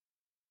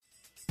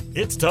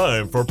It's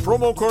time for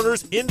Promo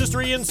Corner's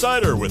Industry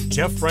Insider with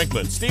Jeff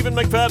Franklin, Stephen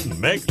McFadden,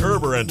 Meg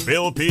Erber, and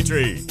Bill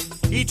Petrie.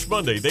 Each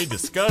Monday, they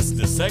discuss,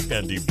 dissect,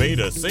 and debate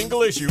a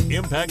single issue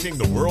impacting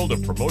the world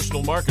of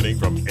promotional marketing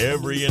from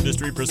every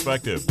industry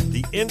perspective.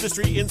 The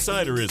Industry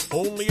Insider is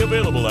only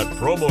available at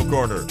Promo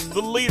Corner,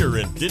 the leader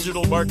in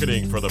digital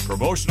marketing for the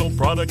promotional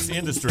products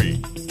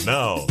industry.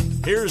 Now,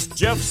 here's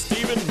Jeff,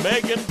 Stephen,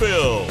 Meg, and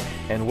Bill.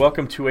 And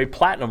welcome to a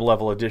platinum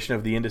level edition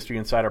of the Industry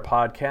Insider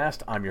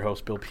podcast. I'm your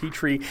host, Bill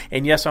Petrie.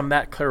 And yes, I'm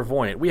that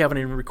clairvoyant. We haven't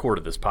even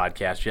recorded this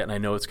podcast yet, and I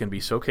know it's going to be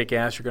so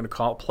kick-ass, you're going to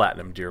call it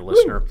platinum, dear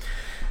listener.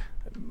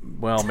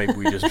 Well, maybe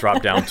we just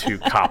drop down to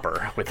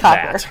copper with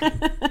that.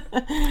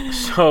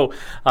 So,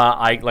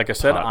 like I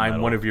said,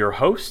 I'm one of your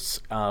hosts.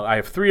 I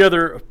have three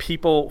other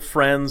people,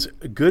 friends,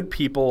 good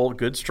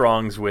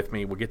strongs with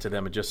me. We'll get to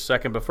them in just a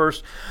second. But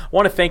first, I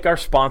want to thank our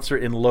sponsor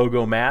in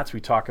Logo Mats.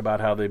 We talk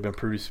about how they've been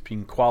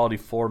producing quality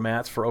floor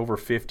mats for over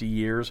 50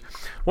 years.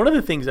 One of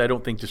the things I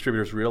don't think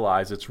distributors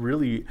realize, it's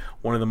really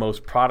one of the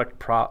most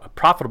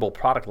profitable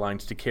product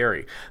lines to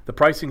carry. The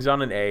pricing's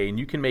on an A, and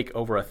you can make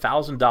over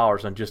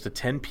 $1,000 on just a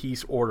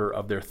 10-piece order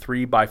of their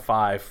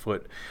 3x5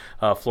 foot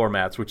floor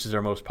mats, which is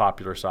their most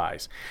popular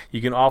size. You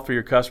can offer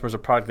your customers a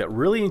product that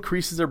really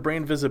increases their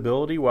brand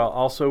visibility while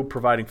also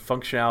providing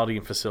functionality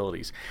and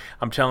facilities.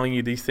 I'm telling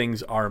you, these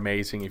things are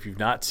amazing. If you've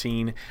not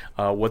seen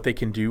what they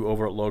can do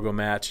over at Logo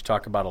Mats, you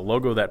talk about a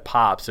logo that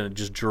pops and it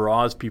just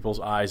draws people's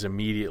eyes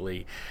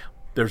immediately.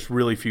 There's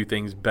really few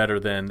things better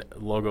than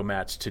Logo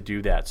Mats to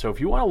do that. So if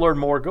you want to learn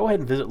more, go ahead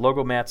and visit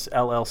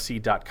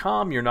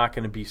logomatsllc.com. You're not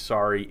going to be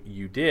sorry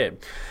you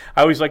did.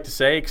 I always like to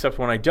say, except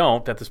when I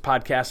don't, that this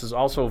podcast is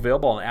also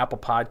available on Apple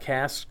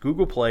Podcasts,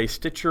 Google Play,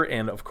 Stitcher,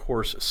 and, of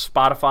course,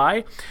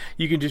 Spotify.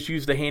 You can just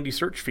use the handy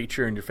search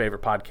feature in your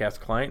favorite podcast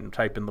client and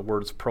type in the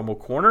words Promo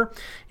Corner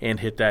and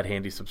hit that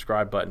handy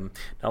subscribe button.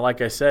 Now, like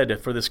I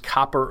said, for this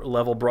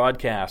copper-level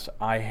broadcast,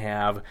 I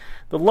have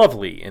the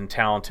lovely and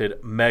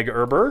talented Meg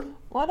Erber.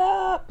 What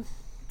up?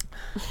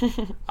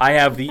 I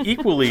have the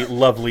equally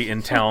lovely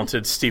and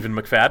talented Stephen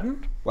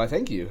McFadden. Why,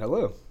 thank you.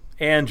 Hello.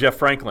 And Jeff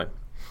Franklin.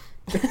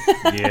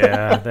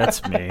 Yeah,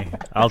 that's me.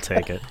 I'll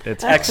take it.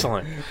 It's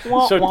excellent.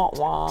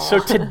 So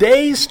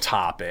today's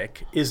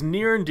topic is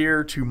near and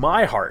dear to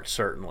my heart,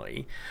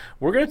 certainly.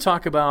 We're going to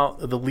talk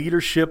about the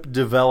Leadership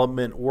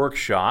Development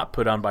Workshop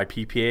put on by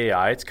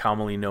PPAI. It's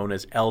commonly known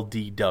as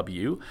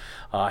LDW,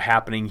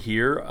 happening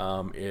here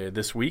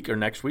this week or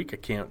next week. I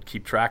can't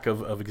keep track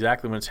of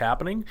exactly when it's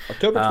happening.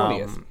 October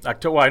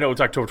 20th. Well, I know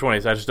it's October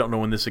 20th. I just don't know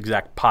when this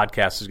exact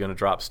podcast is going to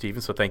drop,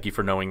 Stephen, so thank you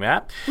for knowing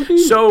that.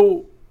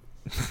 So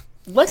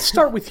let's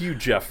start with you,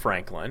 Jeff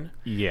Franklin.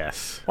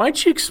 Yes. Why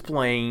don't you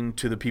explain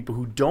to the people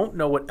who don't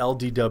know what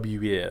LDW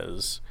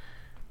is,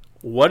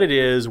 what it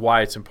is,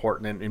 why it's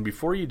important, and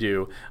before you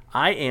do,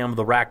 I am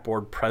the RAC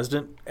board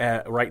president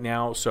right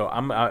now, so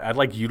I'd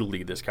like you to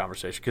lead this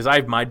conversation because I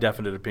have my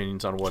definite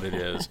opinions on what it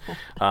is,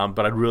 but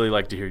I'd really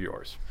like to hear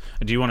yours.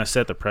 Do you want to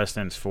set the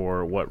precedence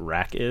for what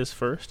RAC is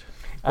first?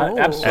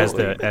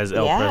 Absolutely. As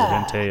El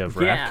Presidente of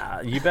RAC?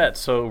 Yeah, you bet.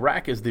 So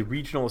RAC is the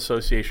Regional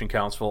Association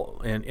Council,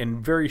 and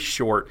in very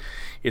short,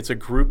 it's a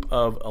group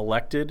of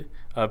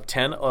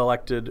 10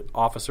 elected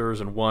officers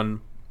and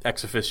one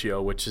ex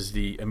officio, which is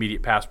the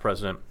immediate past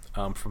president,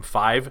 from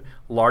 5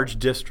 large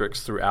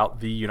districts throughout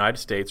the United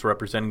States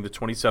representing the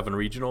 27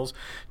 regionals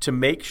to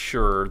make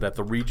sure that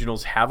the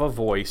regionals have a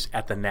voice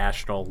at the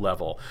national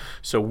level.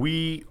 So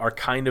we are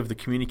kind of the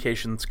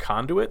communications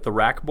conduit, the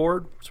RAC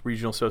board, it's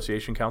Regional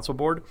Association Council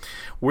Board.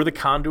 We're the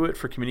conduit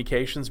for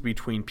communications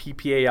between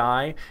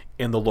PPAI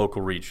and the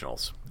local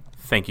regionals.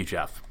 Thank you,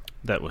 Jeff.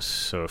 That was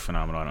so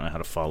phenomenal. I don't know how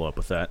to follow up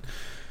with that.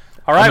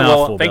 All right,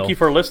 well, thank you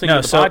for listening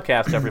to the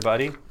podcast,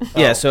 everybody.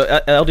 Yeah, so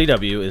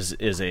LDW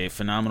is a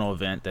phenomenal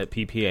event that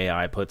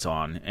PPAI puts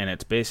on, and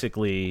it's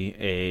basically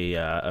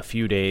a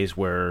few days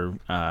where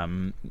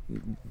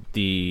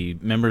the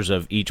members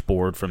of each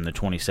board from the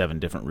 27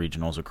 different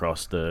regionals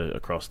across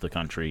the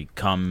country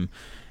come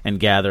and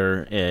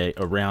gather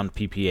around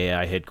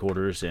PPAI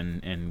headquarters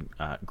in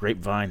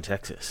Grapevine,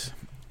 Texas.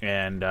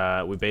 And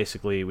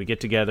we get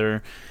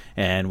together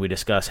and we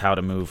discuss how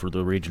to move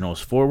the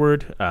regionals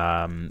forward.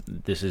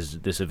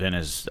 This event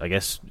is, I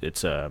guess,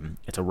 it's a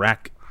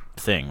RAC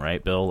thing,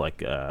 right, Bill?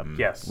 Like,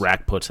 yes,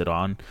 RAC puts it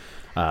on.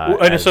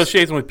 In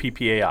association with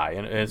PPAI,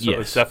 and so yes.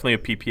 It's definitely a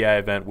PPAI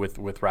event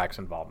with RAC's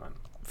involvement.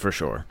 For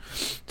sure.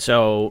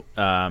 So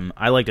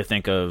I like to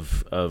think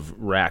of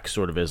RAC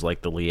sort of as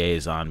like the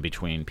liaison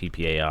between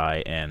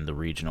PPAI and the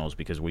regionals,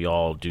 because we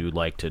all do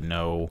like to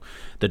know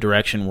the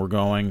direction we're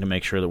going to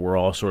make sure that we're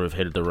all sort of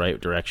headed the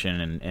right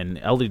direction. And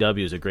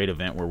LDW is a great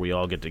event where we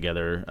all get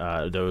together,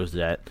 those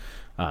that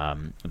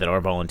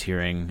are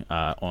volunteering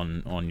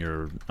on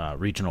your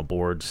regional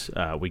boards.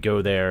 We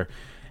go there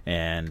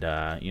and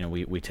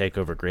we take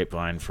over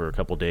Grapevine for a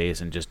couple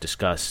days and just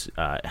discuss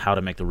how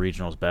to make the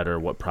regionals better,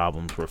 what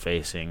problems we're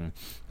facing,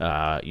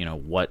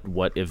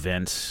 what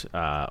events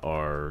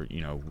are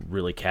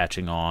really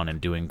catching on and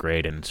doing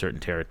great in certain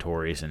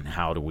territories, and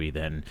how do we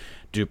then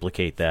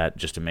duplicate that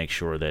just to make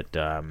sure that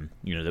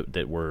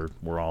that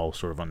we're all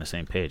sort of on the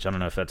same page. I don't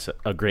know if that's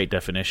a great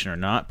definition or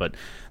not, but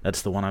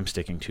that's the one I'm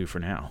sticking to for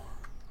now.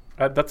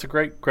 That's a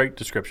great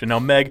description. Now,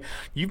 Meg,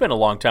 you've been a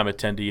long-time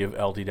attendee of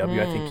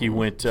LDW. I think you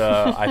went,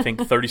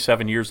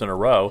 37 years in a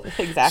row.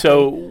 Exactly.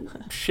 So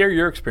share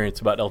your experience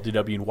about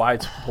LDW and why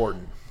it's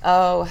important.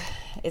 Oh,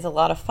 it's a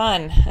lot of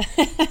fun.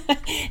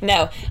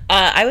 No,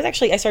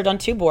 I served on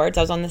 2 boards.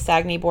 I was on the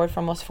SAGNY board for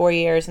almost 4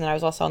 years, and then I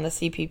was also on the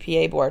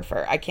CPPA board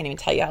for, I can't even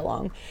tell you how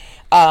long,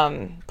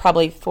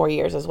 probably 4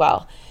 years as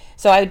well.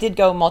 So I did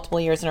go multiple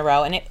years in a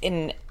row,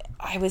 and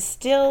I was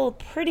still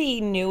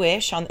pretty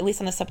newish, at least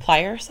on the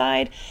supplier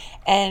side,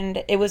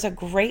 and it was a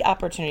great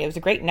opportunity. It was a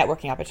great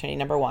networking opportunity,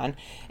 number one.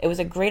 It was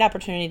a great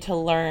opportunity to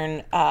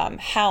learn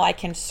how I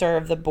can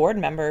serve the board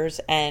members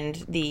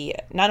and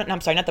not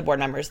the board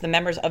members, the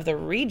members of the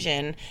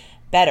region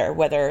better,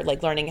 whether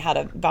like learning how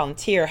to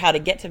volunteer, how to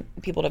get to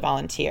people to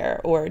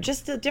volunteer, or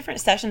just the different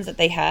sessions that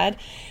they had,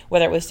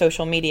 whether it was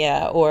social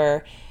media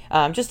or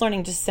just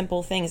learning just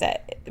simple things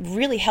that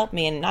really helped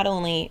me in not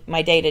only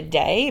my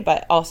day-to-day,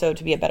 but also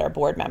to be a better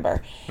board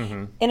member.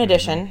 Mm-hmm. In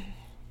addition,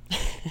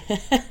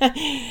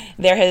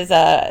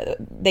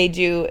 they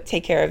do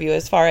take care of you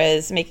as far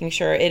as making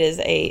sure it is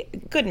a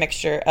good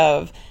mixture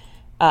of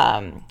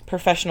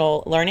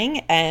professional learning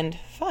and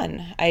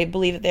fun. I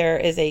believe there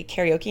is a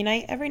karaoke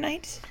night every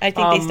night. I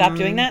think they stopped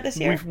doing that this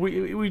year.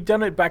 We've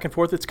done it back and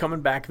forth. It's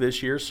coming back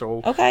this year,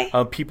 so okay.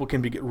 People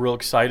can be real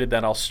excited.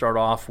 Then I'll start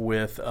off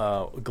with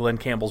Glenn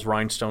Campbell's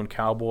Rhinestone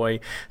Cowboy.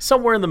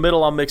 Somewhere in the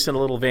middle, I'll mix in a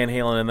little Van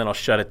Halen, and then I'll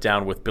shut it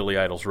down with Billy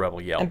Idol's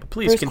Rebel Yell. But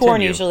please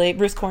continue.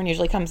 Bruce Korn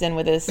usually comes in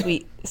with his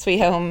Sweet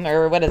Home,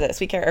 or what is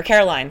it, or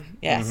Caroline.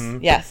 Yes,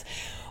 yes.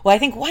 Well, I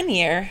think one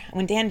year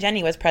when Dan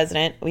Jenny was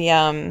president, we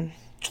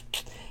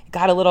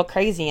got a little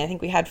crazy. I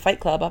think we had Fight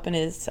Club up in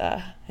his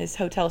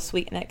hotel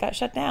suite, and it got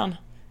shut down.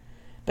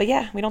 But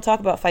yeah, we don't talk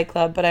about Fight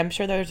Club, but I'm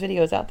sure there's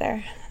videos out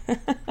there.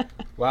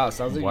 Wow,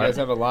 sounds like you guys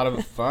have a lot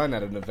of fun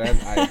at an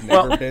event I've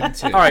never been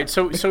to. All right,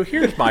 so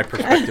here's my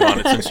perspective on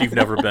it. Since you've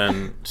never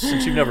been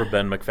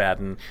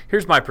McFadden,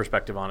 here's my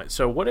perspective on it.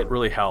 So what it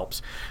really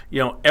helps,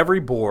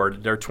 every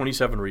board, there are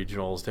 27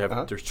 regionals.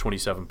 There's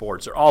 27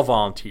 boards. They're all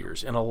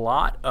volunteers, and a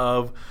lot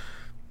of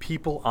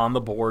people on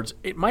the boards,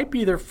 it might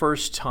be their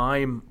first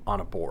time on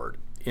a board.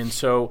 And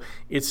so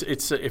it's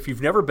if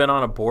you've never been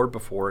on a board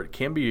before, it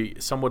can be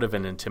somewhat of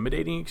an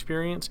intimidating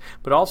experience,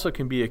 but also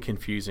can be a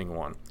confusing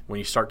one when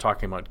you start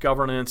talking about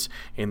governance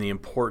and the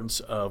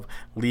importance of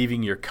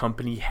leaving your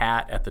company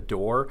hat at the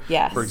door.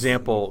 Yes. For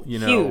example,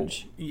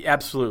 huge.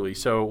 Absolutely.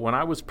 So when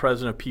I was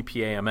president of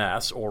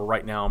PPAMS, or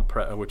right now,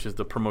 which is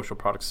the Promotional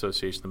Products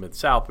Association of the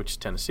Mid-South, which is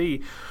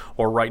Tennessee,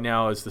 or right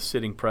now as the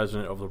sitting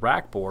president of the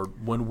RAC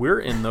board, when we're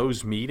in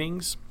those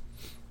meetings,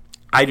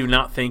 I do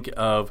not think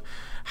of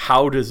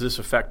how does this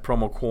affect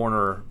Promo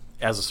Corner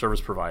as a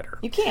service provider.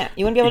 You can't.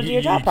 You wouldn't be able to do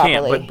your job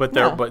properly. Can't,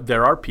 but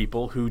there are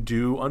people who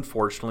do,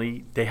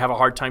 unfortunately, they have a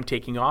hard time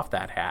taking off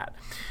that hat.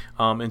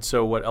 And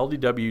so what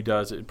LDW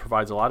does, it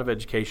provides a lot of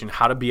education,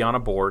 how to be on a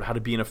board, how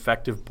to be an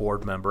effective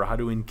board member, how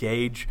to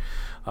engage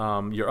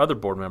your other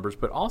board members,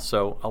 but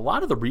also a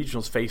lot of the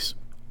regionals face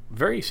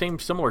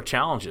similar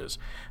challenges.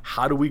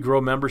 How do we grow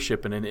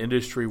membership in an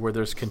industry where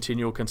there's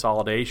continual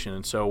consolidation?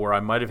 And so where I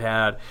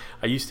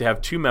used to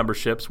have 2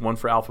 memberships, one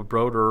for Alpha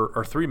Broder,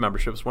 or 3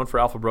 memberships, one for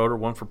Alpha Broder,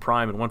 one for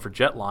Prime, and one for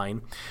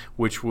Jetline,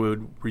 which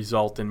would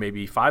result in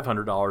maybe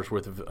 $500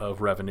 worth of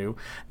revenue.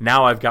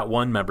 Now I've got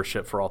 1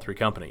 membership for all 3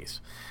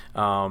 companies.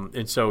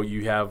 And so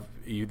you have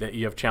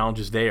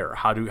challenges there.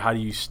 How do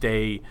you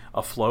stay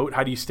afloat?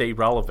 How do you stay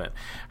relevant?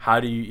 How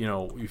do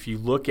you if you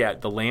look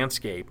at the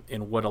landscape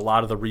and what a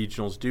lot of the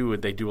regionals do,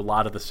 they do a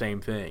lot of the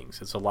same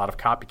things. It's a lot of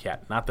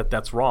copycat. Not that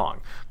that's wrong,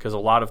 because a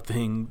lot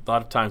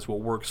of times what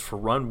works for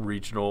one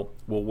regional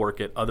will work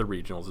at other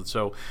regionals, and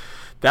so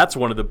that's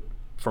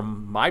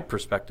from my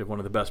perspective, one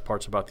of the best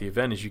parts about the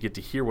event is you get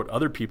to hear what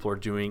other people are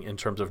doing in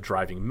terms of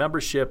driving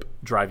membership,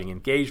 driving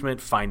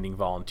engagement, finding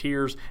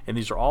volunteers, and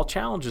these are all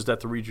challenges that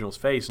the regionals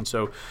face. And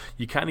so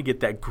you kind of get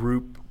that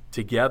group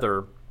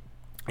together.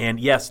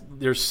 And yes,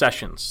 there's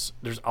sessions.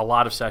 There's a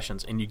lot of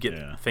sessions, and you get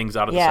things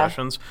out of the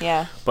sessions.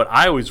 Yeah. But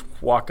I always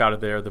walk out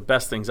of there, the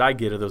best things I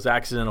get are those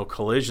accidental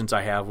collisions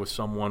I have with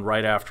someone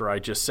right after I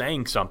just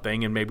saying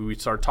something, and maybe we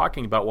start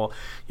talking about,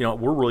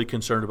 we're really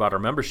concerned about our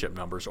membership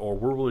numbers, or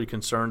we're really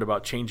concerned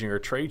about changing our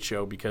trade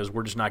show because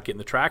we're just not getting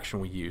the traction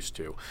we used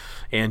to.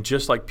 And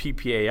just like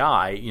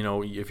PPAI,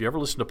 if you ever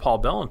listen to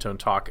Paul Bellantone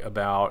talk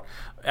about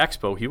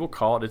Expo, he will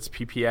call it's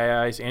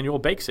PPAI's annual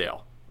bake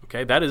sale.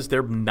 Okay, that is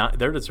their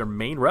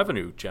main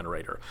revenue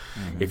generator.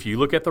 If you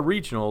look at the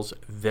regionals,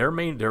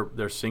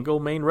 their single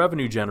main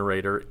revenue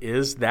generator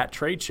is that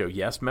trade show.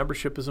 Yes,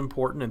 membership is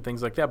important and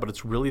things like that, but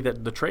it's really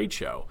the trade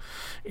show.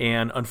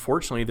 And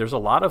unfortunately, there's a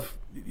lot of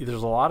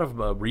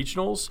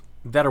regionals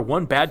that are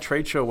one bad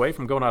trade show away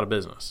from going out of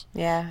business.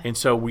 Yeah. And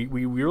so we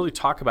really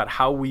talk about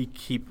how we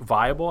keep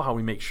viable, how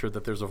we make sure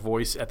that there's a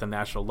voice at the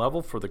national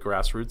level for the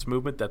grassroots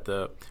movement that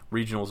the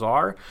regionals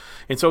are.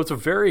 And so it's a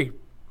very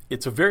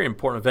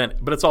important event,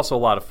 but it's also a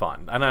lot of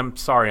fun. And I'm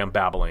sorry I'm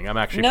babbling. I'm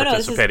actually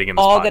participating in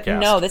this podcast. Good.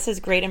 No, this is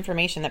great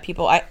information that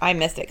people, I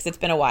missed it because it's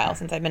been a while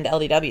since I've been to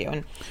LDW.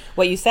 And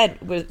what you said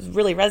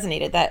really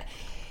resonated, that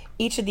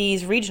each of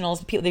these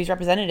regionals, these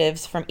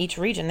representatives from each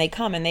region, they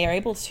come and they are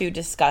able to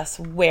discuss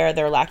where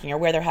they're lacking or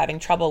where they're having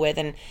trouble with,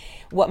 and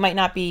what might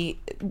not be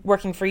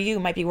working for you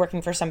might be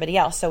working for somebody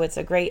else. So it's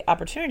a great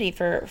opportunity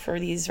for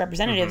these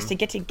representatives to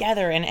get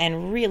together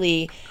and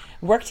really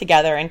work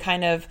together and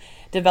kind of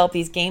develop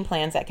these game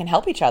plans that can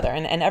help each other.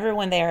 And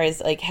everyone there is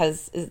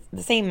the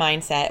same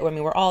mindset. I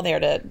mean, we're all there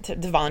to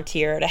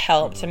volunteer, to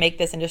help, to make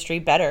this industry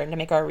better and to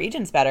make our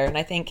regions better. And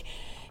I think,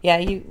 yeah,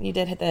 you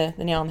did hit the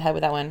nail on the head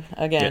with that one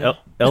again. Yeah,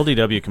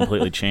 LDW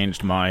completely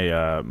changed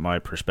my my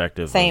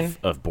perspective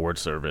of board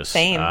service.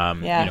 Same.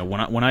 Yeah. You know,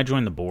 when I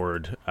joined the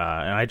board,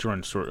 and I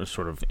joined sort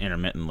of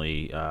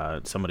intermittently,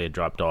 somebody had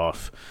dropped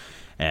off,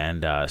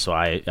 and so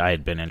I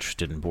had been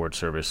interested in board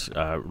service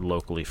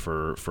locally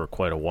for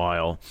quite a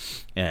while,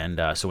 and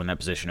so when that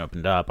position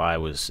opened up, I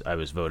was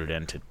voted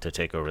in to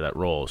take over that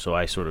role. So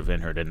I sort of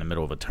entered in the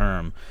middle of a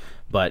term.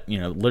 But, you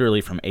know, literally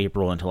from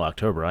April until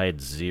October, I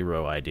had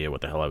zero idea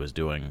what the hell I was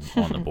doing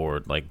on the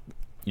board. Like,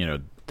 you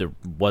know, there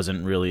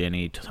wasn't really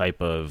any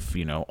type of,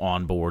 you know,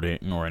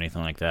 onboarding or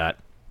anything like that.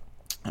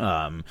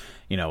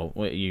 You know,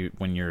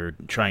 when you're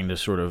trying to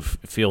sort of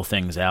feel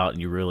things out,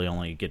 you really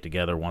only get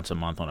together once a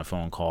month on a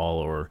phone call,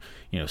 or,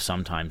 you know,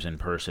 sometimes in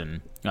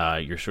person.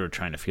 You're sort of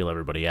trying to feel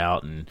everybody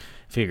out and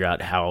figure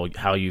out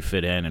how you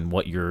fit in and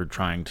what you're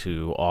trying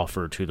to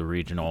offer to the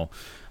regional.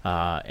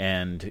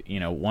 And, you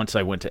know, once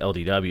I went to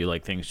LDW,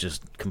 like, things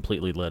just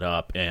completely lit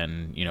up,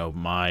 and, you know,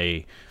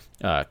 my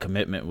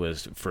commitment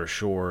was for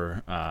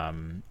sure,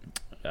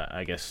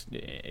 I guess,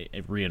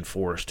 it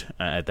reinforced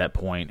at that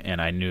point,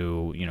 and I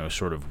knew, you know,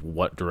 sort of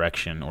what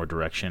direction or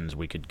directions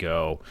we could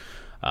go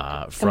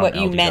from what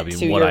LDW, you meant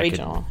to what your I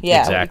regional. could,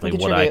 Yeah, exactly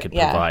what I could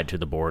yeah. provide to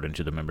the board and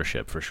to the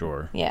membership, for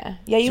sure. Yeah.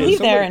 Yeah, you leave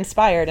there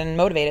inspired and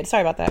motivated.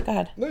 Sorry about that. Go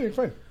ahead. No, you're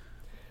fine.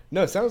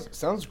 No, it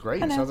sounds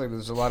great. It sounds like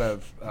there's a lot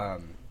of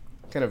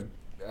kind of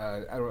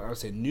I would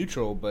say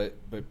neutral, but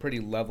pretty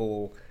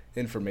level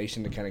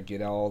information to kind of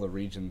get all the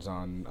regions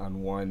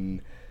on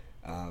one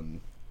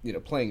you know,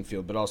 playing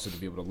field, but also to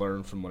be able to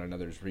learn from one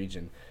another's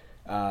region.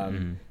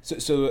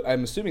 So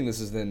I'm assuming this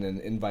is then an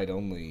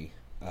invite-only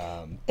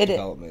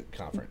development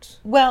conference.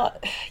 Well,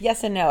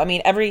 yes and no. I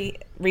mean, every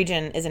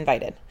region is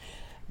invited,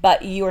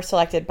 but you are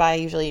selected by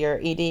usually your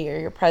ED or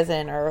your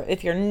president, or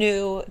if you're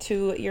new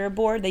to your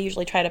board, they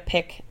usually try to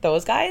pick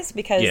those guys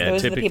because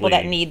those are the people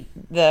that need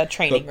the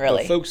training,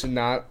 really. But folks are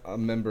not a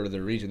member of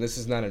the region. This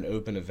is not an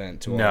open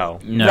event to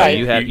all. No, Right.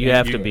 you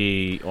have to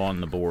be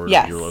on the board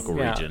of your local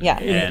region. Yeah.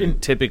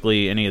 And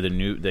typically, any of the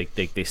new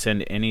they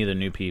send any of the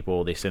new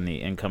people. They send the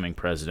incoming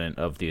president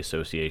of the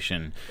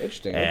association.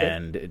 Interesting.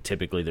 And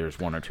typically, there's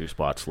 1 or 2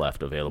 spots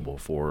left available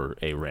for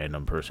a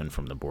random person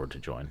from the board to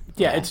join.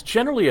 Yeah, it's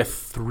generally a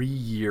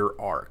 3-year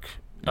arc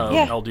of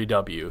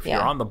LDW if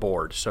you're on the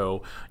board.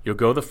 So you'll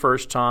go the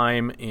first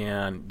time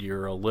and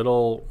you're a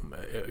little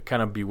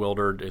kind of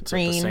bewildered. It's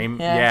Green, at the same.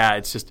 yeah.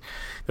 It's just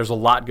there's a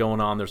lot going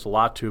on. There's a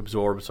lot to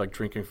absorb. It's like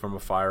drinking from a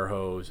fire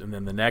hose. And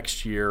then the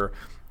next year,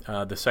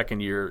 the second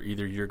year,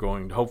 either you're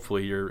going,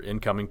 hopefully your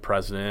incoming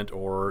president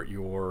or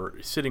your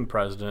sitting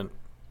president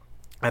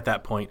at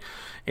that point,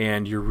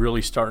 and you're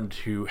really starting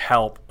to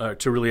help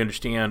to really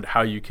understand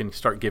how you can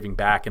start giving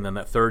back, and then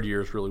that third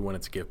year is really when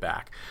it's give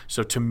back.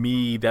 So to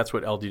me, that's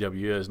what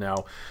LDW is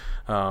now.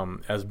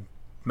 As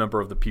member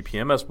of the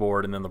PPMS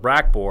board and then the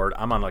BRAC board,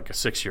 I'm on like a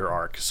 6-year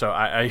arc. So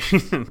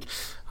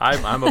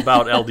I'm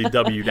about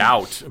LDW'd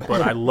out,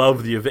 but I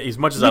love the event as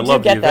much as I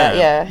love the event.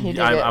 Yeah, you do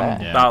get I'm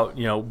that. about,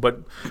 you know, but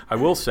I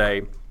will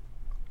say,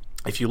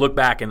 if you look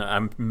back,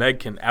 and Meg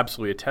can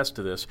absolutely attest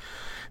to this,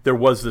 there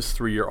was this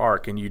 3-year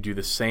arc, and you do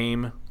the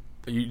same.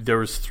 There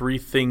was 3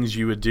 things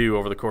you would do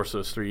over the course of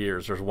those 3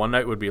 years. There's one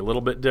night would be a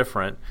little bit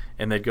different,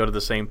 and they'd go to the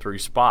same 3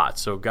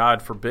 spots. So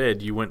God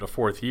forbid you went to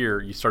 4th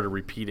year, you started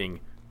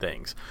repeating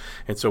things.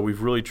 And so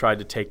we've really tried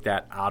to take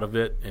that out of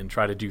it and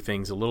try to do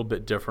things a little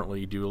bit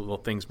differently, do little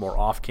things more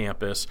off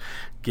campus,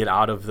 get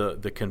out of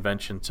the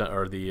convention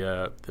or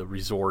the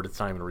resort. It's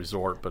not even a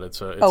resort, but it's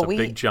a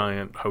big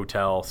giant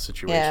hotel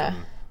situation. Yeah.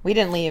 We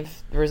didn't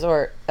leave the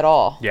resort at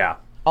all. Yeah.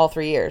 All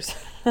 3 years.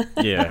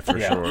 Yeah, for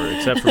sure.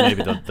 Except for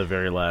maybe the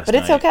very last But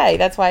it's night. okay.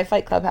 That's why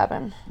Fight Club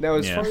happened. Now,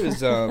 as far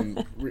as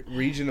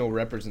regional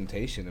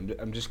representation,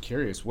 I'm just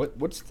curious.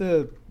 What's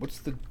the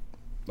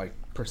like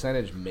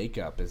percentage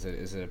makeup? Is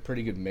it a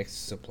pretty good mix of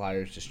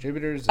suppliers,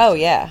 distributors? Is Oh, it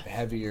yeah.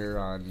 heavier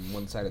on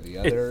one side or the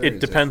other? It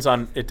depends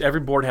on it. Every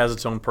board has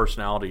its own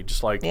personality.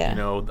 Just like Yeah. you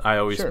know, I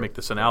always Sure. make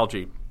this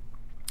analogy.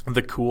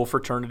 The cool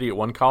fraternity at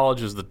one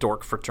college is the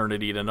dork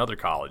fraternity at another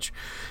college.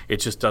 It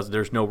just does.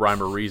 There's no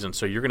rhyme or reason.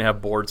 So you're going to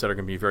have boards that are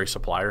going to be very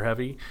supplier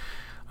heavy.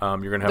 You're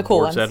going to have The cool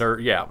boards ones. that are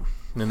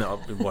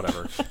and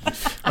whatever.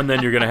 And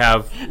then you're going to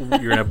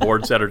have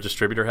boards that are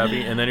distributor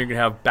heavy, and then you're going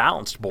to have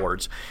balanced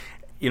boards.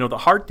 You know, the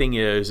hard thing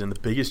is, and the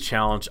biggest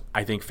challenge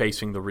I think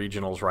facing the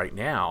regionals right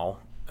now,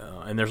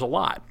 and there's a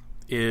lot,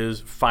 is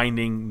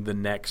finding the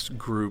next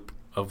group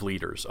of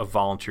leaders, of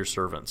volunteer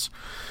servants.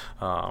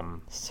 You know,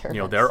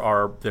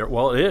 Servants.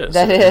 well, it is.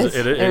 That is.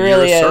 It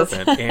really you're a is.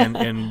 servant.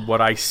 and what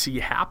I see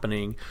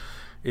happening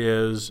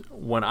is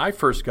when I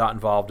first got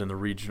involved in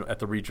at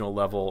the regional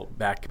level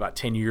back about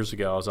 10 years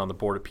ago, I was on the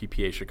board of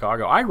PPA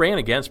Chicago. I ran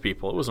against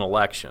people. It was an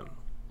election.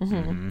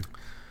 Mm-hmm.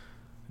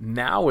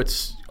 Now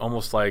it's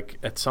almost like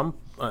at some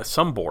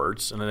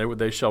boards, and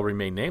they shall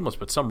remain nameless,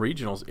 but some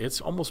regionals, it's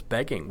almost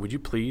begging. Would you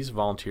please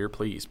volunteer?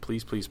 Please,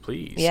 please, please,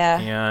 please. Yeah.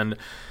 And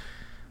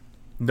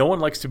no one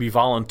likes to be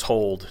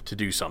voluntold to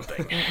do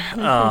something.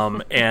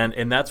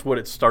 And that's what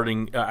it's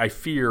starting. I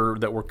fear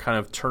that we're kind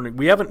of turning.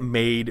 We haven't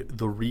made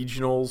the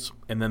regionals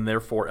and then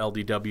therefore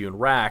LDW and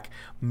RAC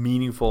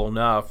meaningful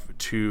enough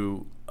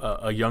to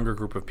a younger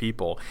group of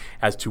people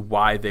as to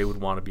why they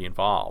would want to be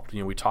involved. You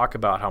know, we talk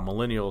about how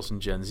millennials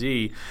and Gen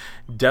Z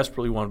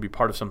desperately want to be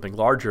part of something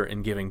larger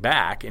and giving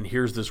back, and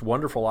here's this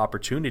wonderful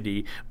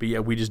opportunity, but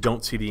yet we just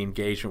don't see the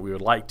engagement we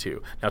would like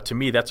to. Now, to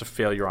me, that's a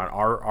failure on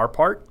our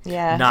part,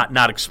 Yeah.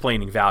 not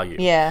explaining value,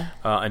 Yeah.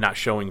 and not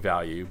showing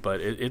value,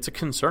 but it's a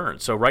concern.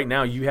 So right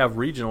now you have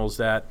regionals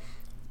that,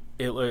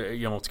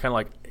 it's kind of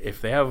like if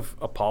they have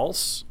a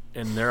pulse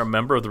and they're a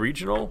member of the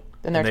regional,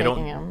 Then they're and they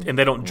taking don't, them. and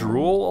they don't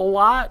drool a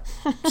lot,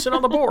 sit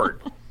on the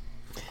board.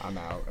 I'm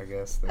out, I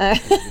guess.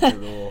 That's the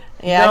rule.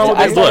 Yeah, No,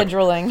 I started look,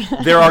 drooling.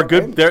 There are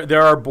good.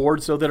 There are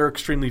boards though that are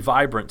extremely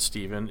vibrant,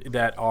 Stephen.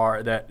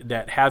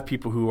 That have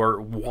people who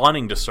are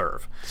wanting to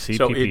serve. CPPA.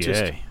 So it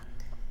just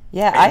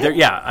Yeah, I I mean, had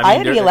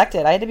to be they're-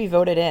 elected. I had to be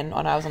voted in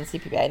when I was on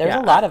CPBA. There's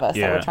Yeah. a lot of us that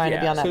Yeah. were trying to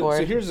be on that So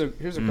board. here's a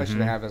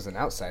question I have as an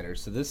outsider.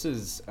 So this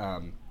is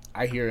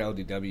I hear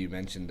LDW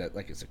mentioned that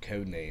like it's a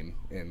code name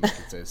and like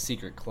it's a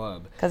secret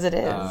club. Because it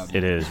is.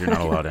 It is. You're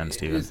not allowed in,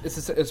 Steven.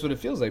 It's what it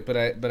feels like. But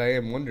I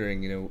am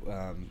wondering.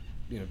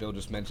 Bill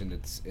just mentioned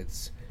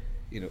it's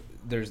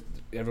there's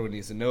everyone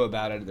needs to know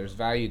about it. There's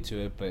value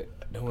to it, but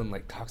no one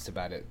like talks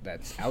about it.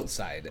 That's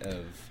outside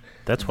of.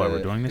 That's why the-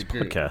 we're doing this the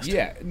group. podcast.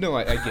 Yeah, no,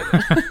 I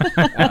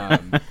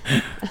get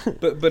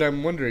it. But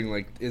I'm wondering,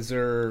 like, is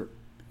there,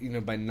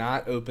 by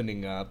not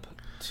opening up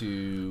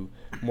to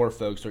more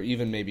folks, or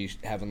even maybe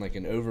having like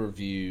an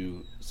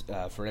overview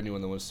for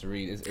anyone that wants to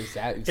read, is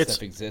that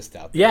stuff exist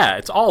out there? Yeah,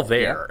 it's all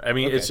there. Yeah? I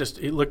mean, Okay. it's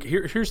just look.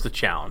 Here's the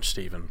challenge,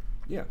 Stephen.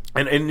 Yeah.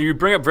 And you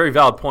bring up very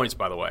valid points,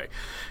 by the way.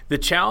 The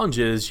challenge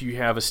is you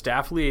have a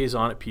staff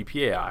liaison at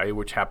PPAI,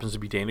 which happens to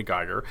be Dana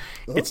Geiger.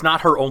 It's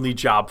not her only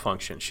job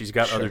function. She's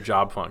got other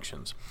job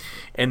functions.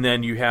 And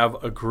then you have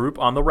a group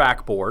on the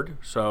RAC board.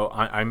 So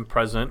I'm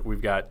president.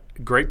 We've got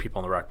great people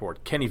on the RAC board.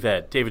 Kenny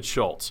Ved, David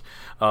Schultz,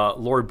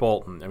 Lori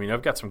Bolton. I mean,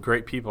 I've got some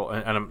great people,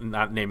 and I'm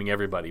not naming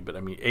everybody, but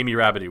I mean, Amy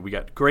Rabity. We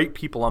got great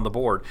people on the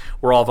board.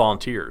 We're all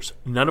volunteers.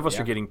 None of us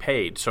are getting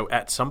paid. So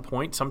at some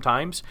point,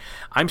 sometimes,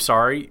 I'm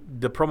sorry,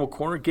 the promo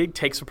corner gig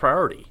takes a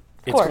priority.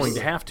 It's course. going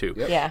to have to.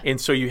 Yep. Yeah.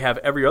 And so you have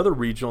every other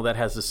regional that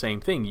has the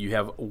same thing. You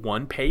have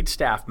one paid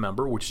staff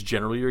member, which is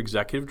generally your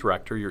executive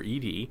director, your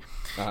ED,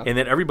 and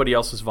then everybody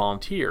else is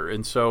volunteer.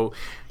 And so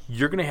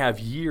you're going to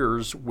have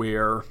years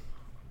where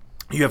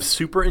you have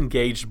super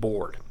engaged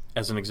board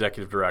as an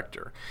executive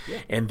director,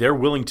 and they're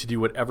willing to do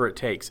whatever it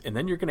takes. And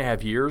then you're going to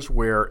have years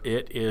where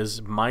it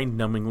is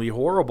mind-numbingly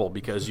horrible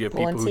because you have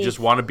people who just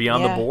want to be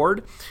on the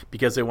board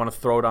because they want to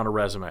throw it on a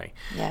resume.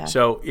 Yeah.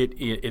 So it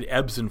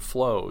ebbs and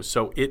flows.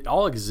 So it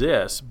all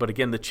exists, but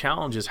again, the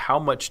challenge is how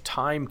much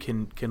time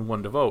can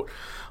one devote.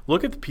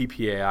 Look at the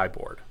PPAI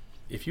board.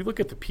 If you look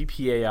at the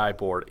PPAI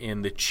board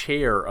and the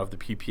chair of the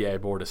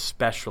PPAI board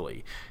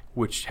especially,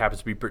 which happens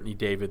to be Brittany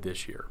David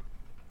this year,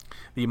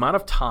 the amount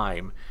of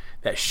time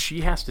that she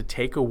has to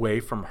take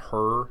away from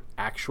her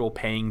actual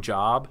paying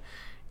job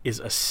is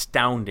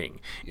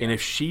astounding. And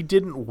if she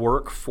didn't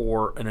work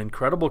for an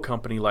incredible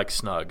company like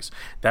Snugs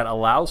that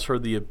allows her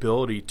the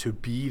ability to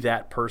be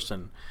that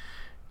person,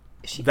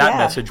 that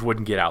message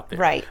wouldn't get out there.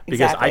 Right,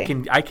 Because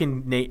exactly.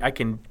 I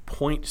can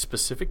point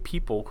specific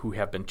people who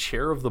have been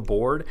chair of the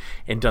board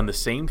and done the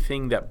same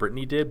thing that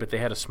Brittany did, but they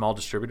had a small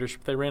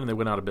distributorship they ran and they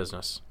went out of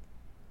business.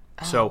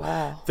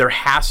 So there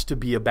has to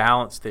be a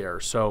balance there.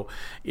 So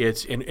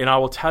it's, and I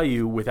will tell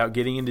you without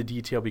getting into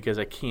detail because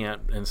I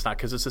can't, and it's not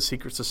because it's a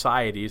secret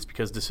society, it's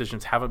because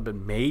decisions haven't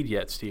been made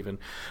yet, Stephen.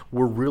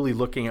 We're really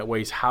looking at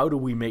ways, how do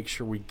we make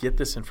sure we get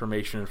this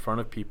information in front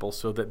of people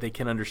so that they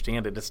can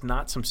understand it? It's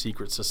not some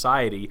secret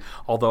society,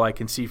 although I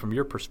can see from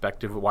your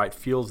perspective why it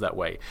feels that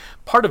way.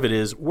 Part of it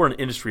is we're an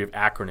industry of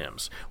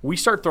acronyms. We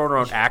start throwing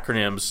around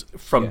acronyms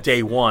from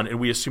day one, and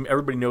we assume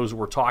everybody knows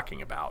what we're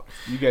talking about.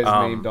 You guys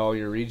named all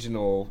your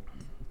regional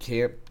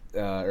your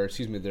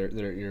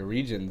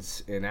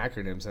regions in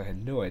acronyms. I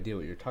had no idea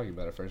what you were talking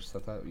about at first. I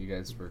thought you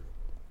guys were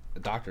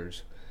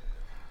doctors.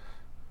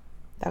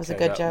 That was a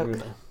good joke.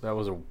 That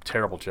was a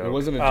terrible joke. It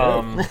wasn't a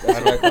joke. That's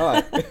what I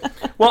thought.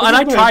 Well, and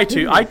I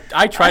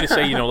try to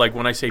say, like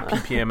when I say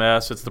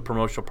PPMS, it's the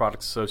Promotional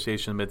Products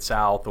Association of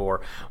Mid-South,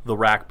 or the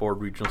RAC Board,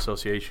 Regional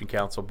Association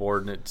Council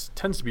Board, and it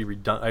tends to be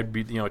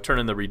redundant. Turn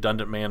in the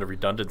redundant man of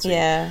redundancy.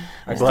 Yeah.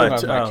 I still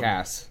have my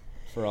CAS.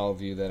 For all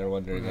of you that are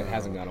wondering, it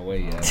hasn't gone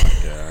away yet.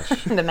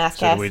 Gosh. The mass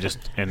Should we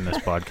just end this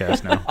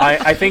podcast now?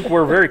 I think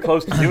we're very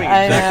close to doing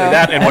exactly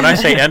that. And when I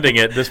say ending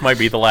it, this might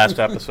be the last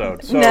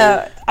episode. So.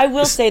 No, I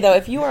will say, though,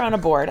 if you are on a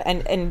board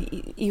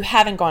and you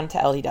haven't gone to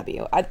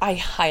LDW, I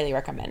highly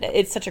recommend it.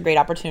 It's such a great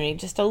opportunity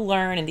just to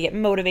learn and to get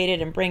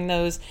motivated and bring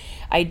those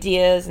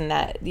ideas and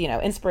that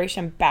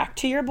inspiration back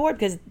to your board,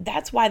 because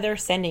that's why they're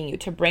sending you,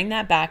 to bring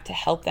that back to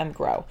help them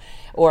grow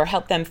or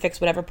help them fix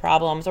whatever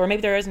problems, or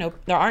maybe there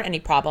aren't any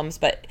problems,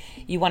 but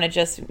you want to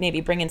just maybe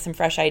bring in some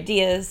fresh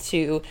ideas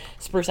to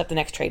spruce up the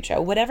next trade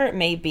show. Whatever it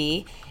may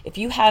be, if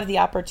you have the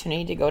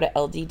opportunity to go to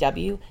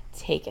LDW,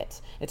 take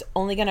it. It's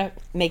only going to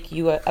make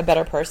you a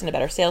better person, a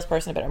better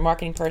salesperson, a better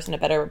marketing person, a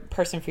better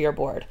person for your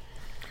board.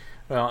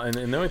 Well, and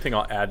the only thing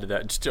I'll add to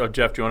that,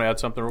 Jeff, do you want to add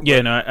something real quick?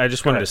 Yeah, no, I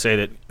just wanted to say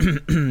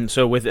that,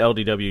 so with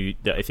LDW,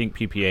 I think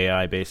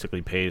PPAI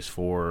basically pays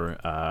for,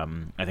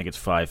 I think it's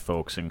 5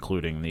 folks,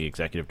 including the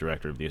executive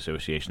director of the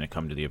association, that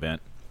come to the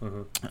event.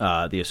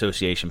 Mm-hmm. The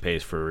association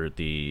pays for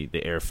the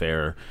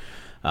airfare,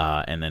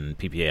 and then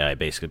PPAI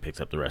basically picks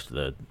up the rest of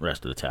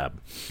the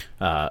tab,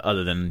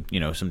 other than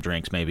some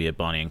drinks maybe at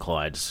Bonnie and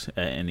Clyde's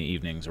in the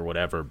evenings or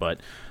whatever.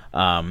 But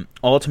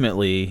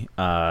ultimately,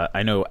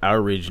 I know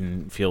our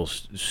region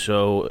feels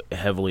so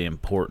heavily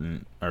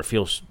important, or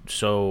feels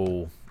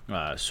so.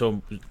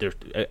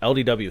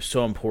 LDW is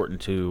so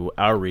important to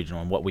our region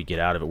and what we get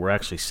out of it. We're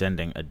actually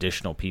sending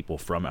additional people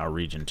from our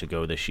region to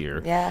go this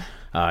year. Yeah.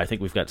 I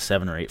think we've got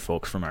 7 or 8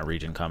 folks from our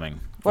region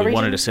coming. What we region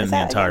wanted to send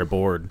the entire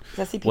board. Is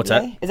that CPPA? What's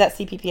that? Is that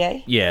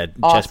CPPA? Yeah,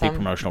 Awesome. Chesapeake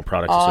Promotional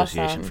Products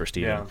Association for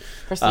Stephen. Yeah.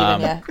 For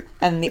Stephen, yeah,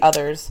 and the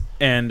others.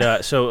 And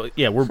so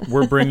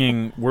we're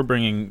bringing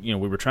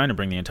we were trying to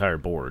bring the entire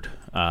board,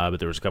 but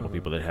there was a couple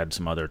people that had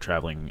some other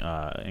traveling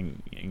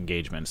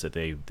engagements that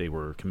they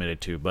were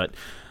committed to, but.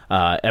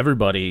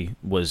 Everybody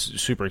was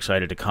super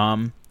excited to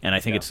come, and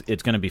I think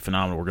it's going to be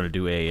phenomenal. We're going to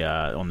do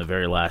on the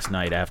very last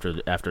night after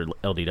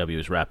LDW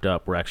is wrapped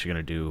up, we're actually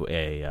going to do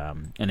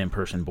an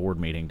in-person board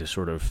meeting to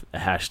sort of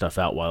hash stuff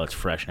out while it's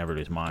fresh in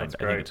everybody's mind.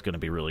 I think it's going to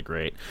be really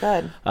great.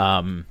 Good.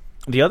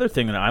 The other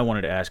thing that I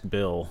wanted to ask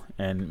Bill,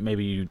 and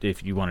maybe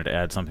if you wanted to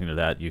add something to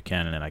that, you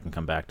can, and then I can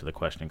come back to the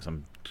question because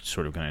I'm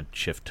sort of going to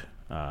shift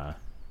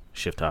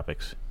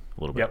topics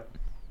a little bit.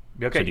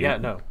 Yep. Okay.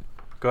 No.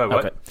 Go ahead.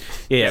 What? Okay.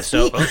 Yeah.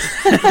 So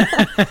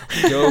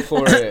go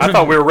for it. I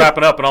thought we were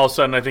wrapping up, and all of a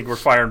sudden, I think we're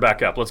firing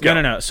back up. Let's go.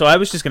 No. So I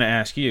was just going to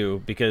ask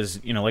you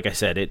because like I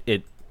said,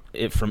 it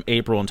from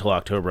April until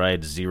October, I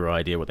had zero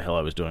idea what the hell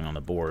I was doing on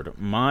the board.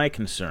 My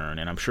concern,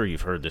 and I'm sure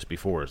you've heard this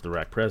before, as the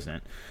RAC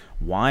president,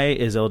 why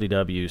is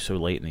LDW so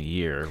late in the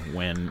year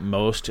when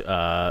most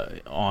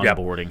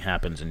onboarding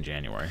happens in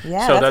January?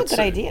 Yeah, so that's a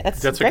good idea.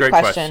 That's a great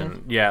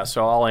question. Yeah,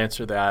 so I'll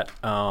answer that.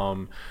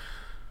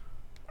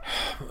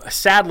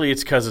 Sadly,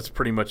 it's because it's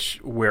pretty much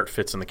where it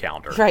fits in the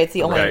calendar. Right, it's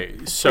the only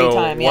free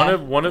time.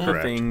 One of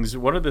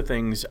the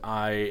things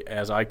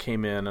as I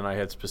came in and I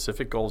had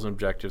specific goals and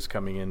objectives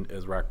coming in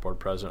as RAC board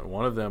president.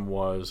 One of them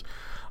was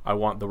I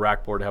want the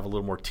RAC board to have a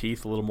little more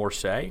teeth, a little more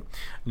say.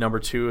 Number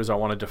 2 is I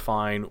want to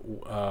define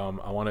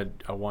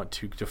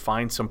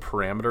some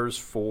parameters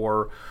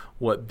for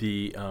what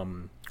the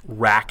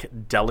RAC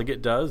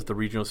delegate does, the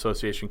Regional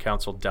Association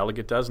Council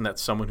delegate does, and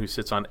that's someone who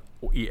sits on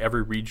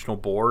every regional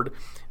board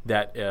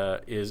that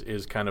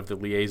is kind of the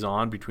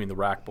liaison between the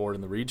RAC board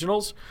and the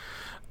regionals.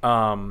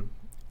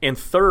 And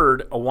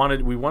third,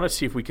 we want to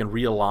see if we can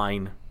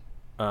realign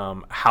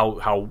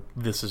how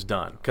this is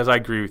done, because I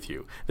agree with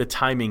you. The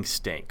timing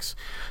stinks.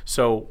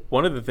 So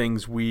one of the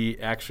things we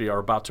actually are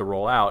about to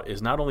roll out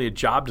is not only a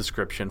job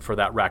description for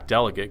that RAC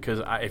delegate,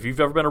 because if you've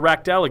ever been a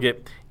RAC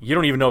delegate, you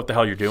don't even know what the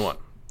hell you're doing.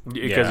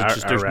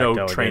 Because there's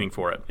no training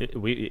for it.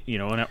 We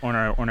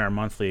on our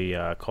monthly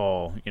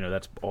call,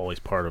 that's always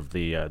part of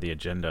the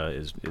agenda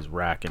is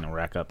RAC and a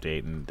RAC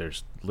update, and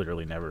there's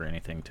literally never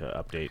anything to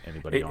update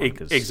anybody on.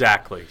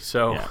 Exactly.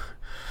 So,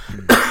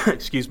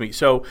 excuse me.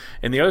 So,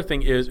 and the other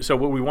thing is, so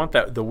what we want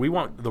we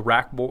want the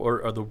RAC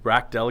board or the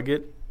RAC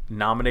delegate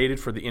nominated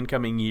for the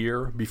incoming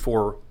year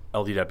before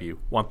LDW,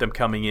 want them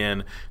coming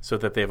in so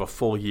that they have a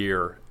full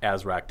year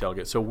as RAC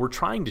delegates. So we're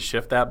trying to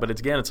shift that, but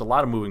it's a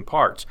lot of moving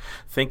parts.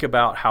 Think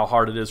about how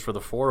hard it is for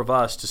the four of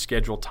us to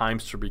schedule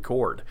times to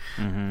record.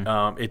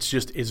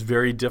 It's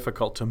very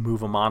difficult to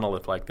move a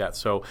monolith like that.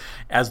 So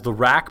as the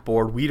RAC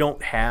board, we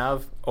don't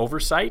have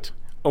oversight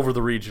over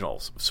the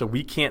regionals. So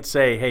we can't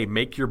say, hey,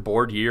 make your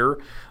board year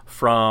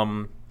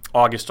from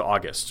August to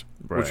August,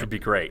 which would be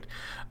great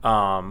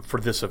for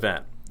this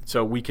event.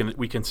 So we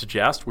can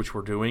suggest, which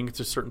we're doing,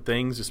 to certain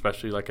things,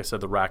 especially like I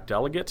said, the RAC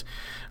delegate.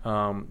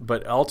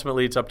 But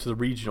ultimately, it's up to the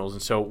regionals,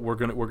 and so we're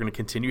gonna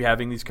continue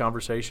having these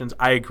conversations.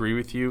 I agree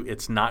with you;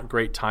 it's not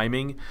great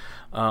timing,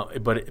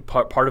 but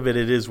part of it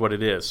is what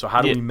it is. So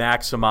how do we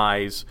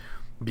maximize?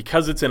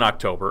 Because it's in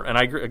October, and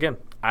I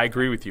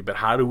agree with you. But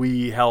how do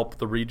we help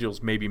the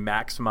regionals maybe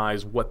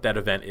maximize what that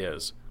event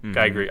is?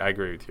 I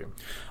agree with you.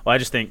 Well, I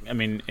just think,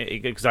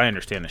 because I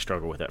understand the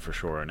struggle with that for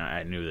sure, and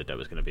I knew that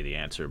was going to be the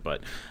answer,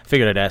 but I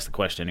figured I'd ask the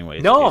question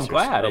anyways. No, I'm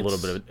glad. A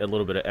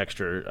little bit of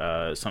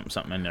extra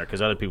something in there,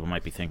 because other people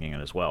might be thinking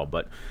it as well.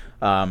 But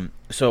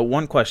so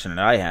one question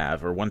that I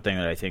have, or one thing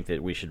that I think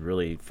that we should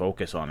really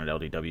focus on at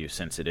LDW,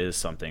 since it is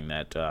something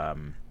that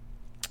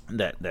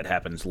that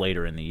happens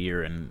later in the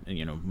year, and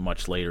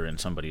much later in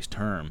somebody's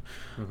term,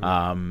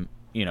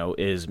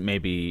 is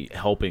maybe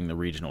helping the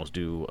regionals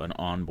do an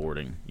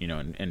onboarding,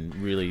 and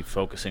really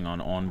focusing on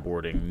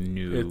onboarding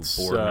new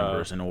board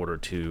members in order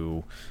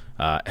to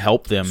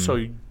help them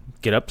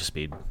get up to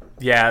speed.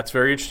 Yeah, it's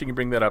very interesting you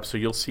bring that up. So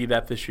you'll see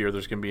that this year.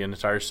 There's going to be an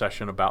entire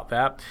session about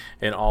that,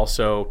 and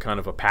also kind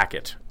of a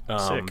packet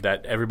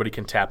that everybody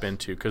can tap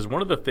into. Because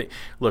one of the things,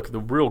 look, the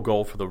real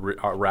goal for the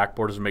RAC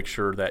board is to make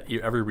sure that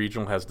every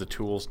regional has the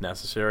tools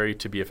necessary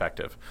to be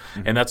effective,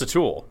 and that's a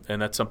tool,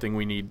 and that's something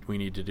we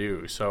need to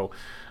do. So,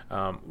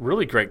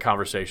 really great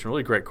conversation,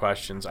 really great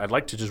questions. I'd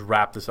like to just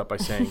wrap this up by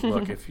saying,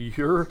 look, if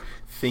you're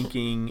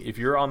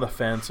on the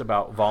fence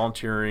about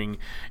volunteering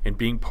and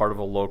being part of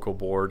a local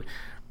board,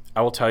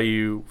 I will tell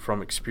you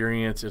from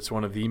experience, it's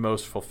one of the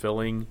most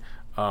fulfilling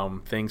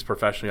things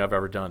professionally I've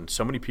ever done.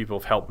 So many people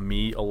have helped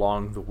me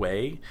along the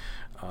way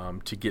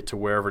to get to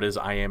wherever it is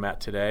I am at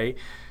today.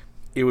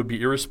 It would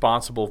be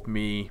irresponsible of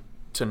me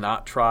to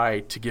not try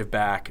to give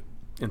back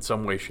in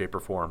some way, shape, or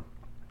form.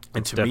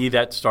 And to me,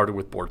 that started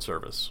with board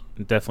service.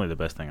 Definitely the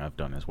best thing I've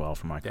done as well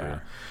for my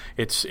career.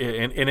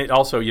 And it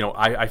also,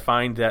 I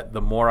find that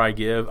the more I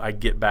give, I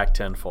get back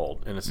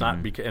tenfold, and it's not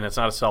and it's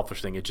not a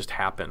selfish thing. It just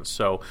happens.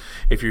 So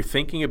if you're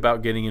thinking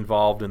about getting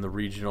involved in the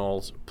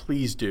regionals,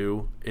 please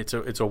do. It's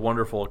a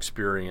wonderful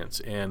experience,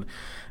 and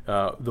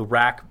the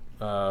RAC.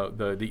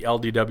 The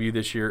LDW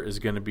this year is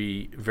going to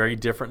be very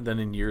different than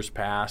in years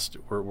past.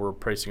 We're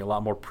placing a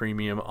lot more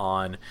premium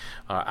on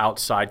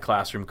outside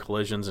classroom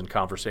collisions and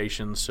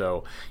conversations.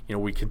 So,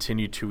 we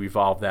continue to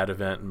evolve that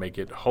event and make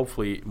it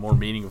hopefully more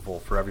meaningful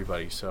for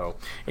everybody. So,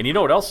 and you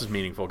know what else is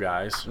meaningful,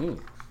 guys?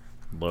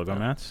 Logo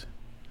mats.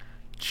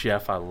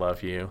 Jeff, I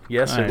love you.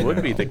 Yes, it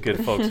would be the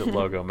good folks at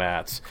Logo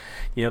Mats.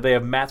 They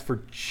have mats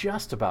for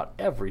just about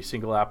every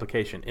single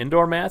application.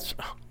 Indoor mats?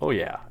 Oh,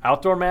 yeah.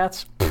 Outdoor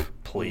mats?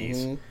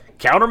 Please.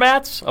 Counter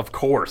mats? Of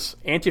course.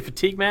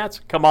 Anti-fatigue mats?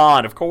 Come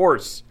on, of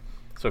course.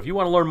 So if you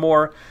want to learn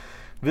more,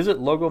 visit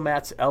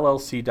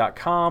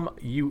logomatsllc.com.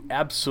 You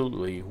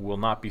absolutely will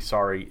not be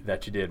sorry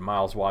that you did.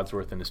 Miles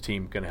Wadsworth and his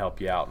team are going to help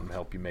you out and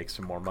help you make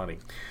some more money.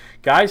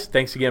 Guys,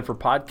 thanks again for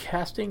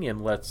podcasting,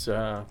 and let's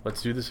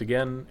do this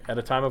again at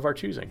a time of our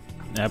choosing.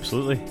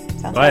 Absolutely.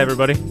 Bye,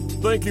 everybody.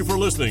 Thank you for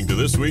listening to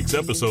this week's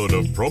episode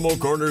of Promo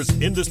Corner's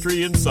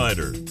Industry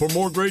Insider. For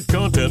more great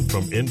content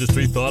from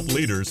industry thought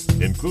leaders,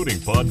 including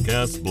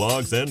podcasts,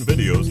 blogs, and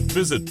videos,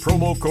 visit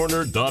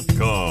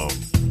promocorner.com.